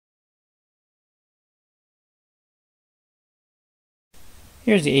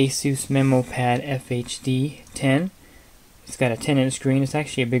Here's the ASUS MeMO Pad FHD 10. It's got a 10-inch screen. It's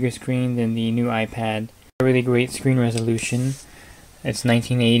actually a bigger screen than the new iPad. A really great screen resolution. It's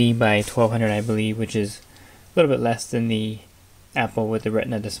 1980 by 1200, I believe, which is a little bit less than the Apple with the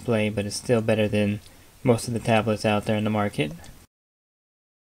Retina display, but it's still better than most of the tablets out there in the market.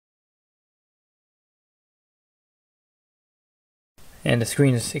 And the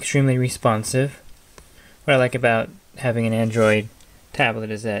screen is extremely responsive. What I like about having an Android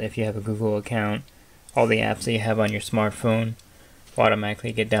tablet is that if you have a Google account, all the apps that you have on your smartphone will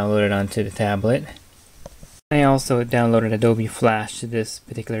automatically get downloaded onto the tablet. I also downloaded Adobe Flash to this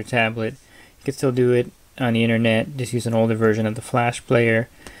particular tablet. You can still do it on the internet, just use an older version of the Flash Player,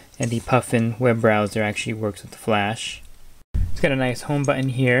 and the Puffin web browser actually works with the Flash. It's got a nice home button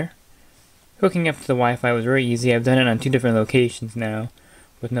here. Hooking up to the Wi-Fi was very easy. I've done it on 2 different locations now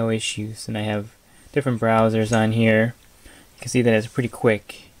with no issues, and I have different browsers on here. You can see that it's pretty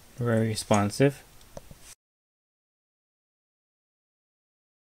quick, very responsive.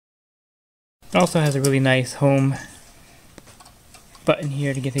 It also has a really nice home button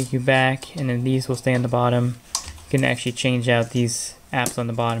here to take you back, and then these will stay on the bottom. You can actually change out these apps on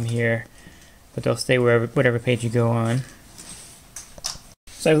the bottom here, but they'll stay whatever page you go on.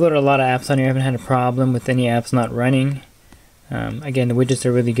 So I've loaded a lot of apps on here. I haven't had a problem with any apps not running. Again, the widgets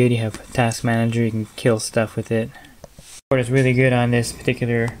are really good. You have Task Manager, you can kill stuff with it. It is really good on this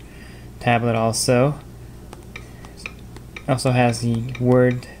particular tablet also. It also has the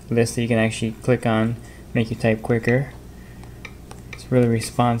word list that you can actually click on, make you type quicker. It's really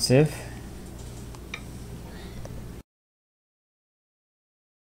responsive.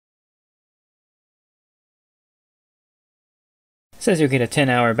 It says you'll get a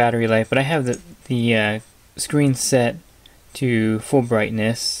 10-hour battery life, but I have the screen set to full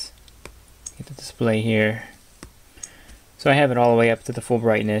brightness. Get the display here. So I have it all the way up to the full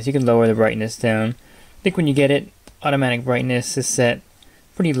brightness. You can lower the brightness down. I think when you get it, automatic brightness is set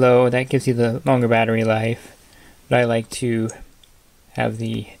pretty low. That gives you the longer battery life. But I like to have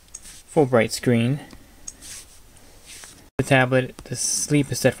the full bright screen. The tablet, the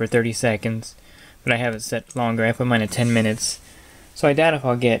sleep is set for 30 seconds, but I have it set longer. I put mine at 10 minutes. So I doubt if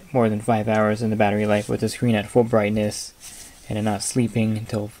I'll get more than 5 hours in the battery life with the screen at full brightness and not sleeping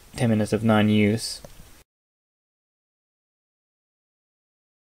until 10 minutes of non-use.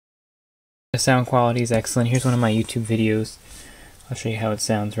 The sound quality is excellent. Here's one of my YouTube videos. I'll show you how it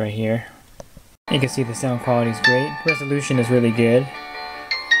sounds right here. You can see the sound quality is great. Resolution is really good.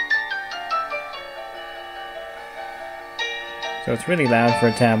 So it's really loud for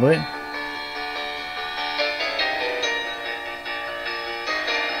a tablet.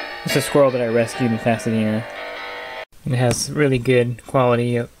 It's a squirrel that I rescued in Pasadena. It has really good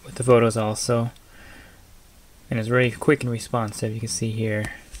quality with the photos also. And it's very quick and responsive. You can see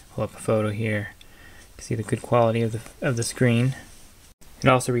here. Pull up a photo here. You can see the good quality of the screen. It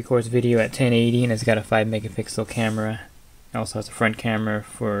also records video at 1080 and it's got a 5 megapixel camera. It also has a front camera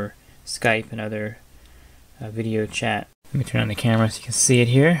for Skype and other video chat. Let me turn on the camera so you can see it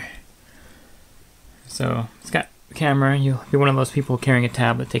here. So it's got a camera. You'll be one of those people carrying a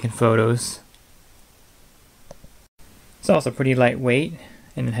tablet taking photos. It's also pretty lightweight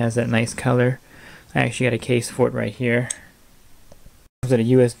and it has that nice color. I actually got a case for it right here. There's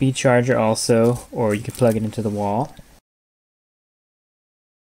a USB charger also, or you could plug it into the wall.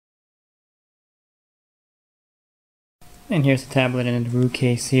 And here's the tablet in the blue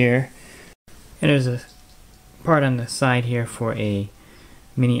case here. And there's a part on the side here for a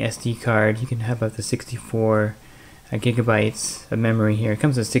mini SD card. You can have up to 64 gigabytes of memory here. It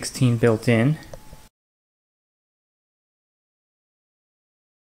comes with 16 built in.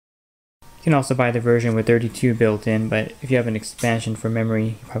 You can also buy the version with 32 built in, but if you have an expansion for memory,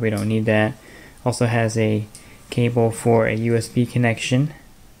 you probably don't need that. Also has a cable for a USB connection.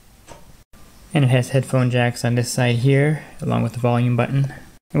 And it has headphone jacks on this side here, along with the volume button.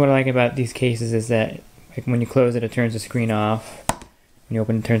 And what I like about these cases is that when you close it, it turns the screen off. When you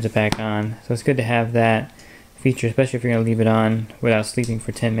open it, it turns it back on. So it's good to have that feature, especially if you're going to leave it on without sleeping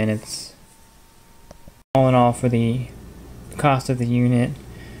for 10 minutes. All in all, for the cost of the unit,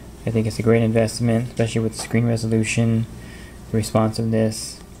 I think it's a great investment, especially with screen resolution,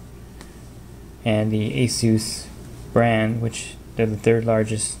 responsiveness, and the ASUS brand, which they're the 3rd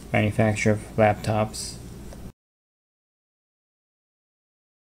largest manufacturer of laptops.